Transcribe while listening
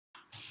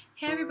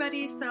Hey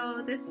everybody,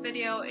 so this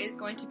video is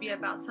going to be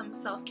about some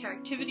self-care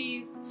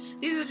activities.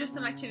 These are just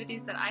some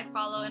activities that I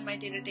follow in my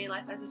day-to-day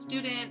life as a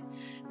student.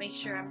 Make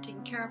sure I'm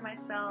taking care of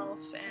myself,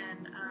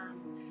 and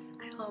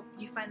I hope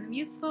you find them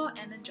useful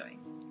and enjoy.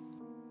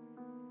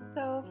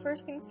 So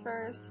first things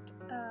first,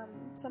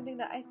 something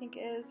that I think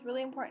is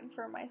really important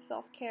for my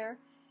self-care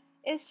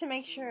is to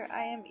make sure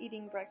I am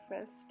eating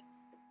breakfast.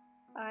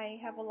 I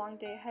have a long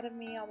day ahead of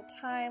me all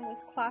the time with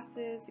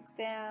classes,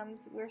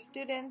 exams. We're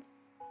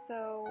students,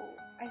 so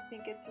I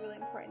think it's really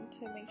important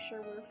to make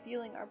sure we're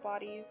fueling our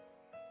bodies,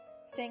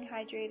 staying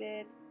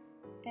hydrated,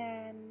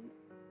 and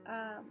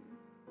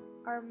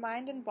our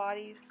mind and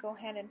bodies go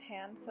hand in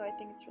hand, so I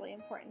think it's really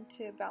important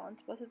to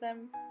balance both of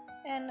them,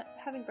 and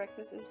having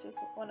breakfast is just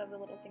one of the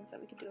little things that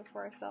we can do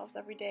for ourselves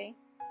every day.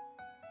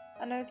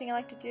 Another thing I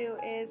like to do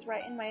is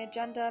write in my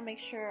agenda, make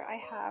sure I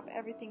have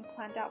everything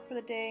planned out for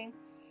the day.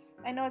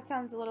 I know it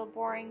sounds a little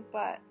boring,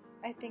 but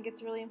I think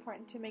it's really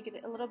important to make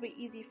it a little bit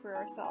easy for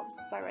ourselves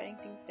by writing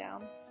things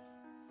down.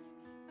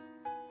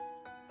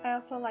 I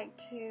also like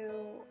to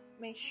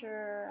make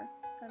sure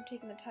I'm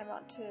taking the time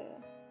out to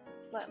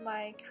let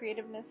my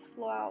creativeness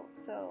flow out,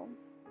 so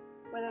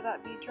whether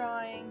that be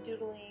drawing,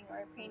 doodling,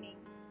 or painting,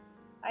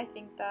 I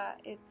think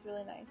that it's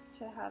really nice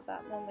to have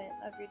that moment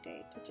of your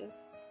day to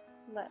just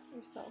let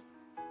yourself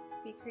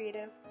be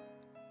creative.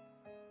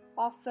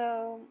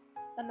 Also,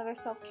 another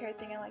self-care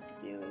thing I like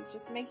to do is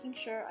just making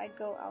sure I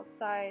go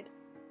outside.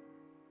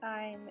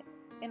 I'm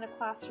in the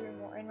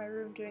classroom or in my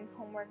room doing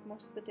homework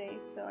most of the day,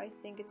 so I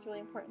think it's really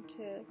important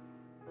to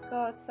go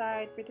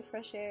outside, breathe the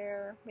fresh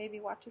air, maybe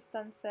watch a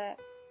sunset.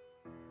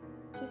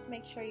 Just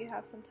make sure you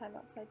have some time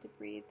outside to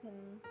breathe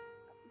and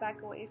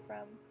back away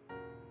from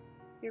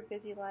your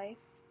busy life.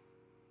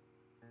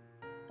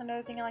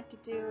 Another thing I like to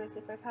do is,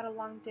 if I've had a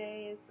long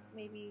day, is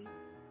maybe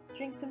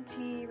drink some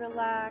tea,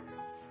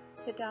 relax,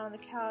 sit down on the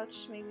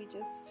couch, maybe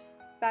just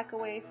back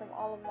away from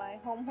all of my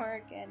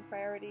homework and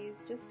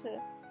priorities, just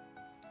to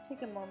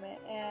take a moment.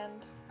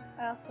 And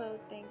I also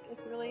think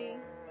it's really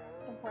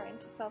important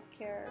to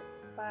self-care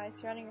by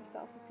surrounding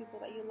yourself with people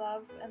that you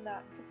love and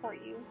that support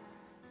you.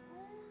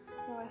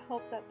 So I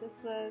hope that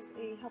this was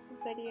a helpful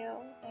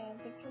video, and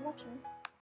thanks for watching.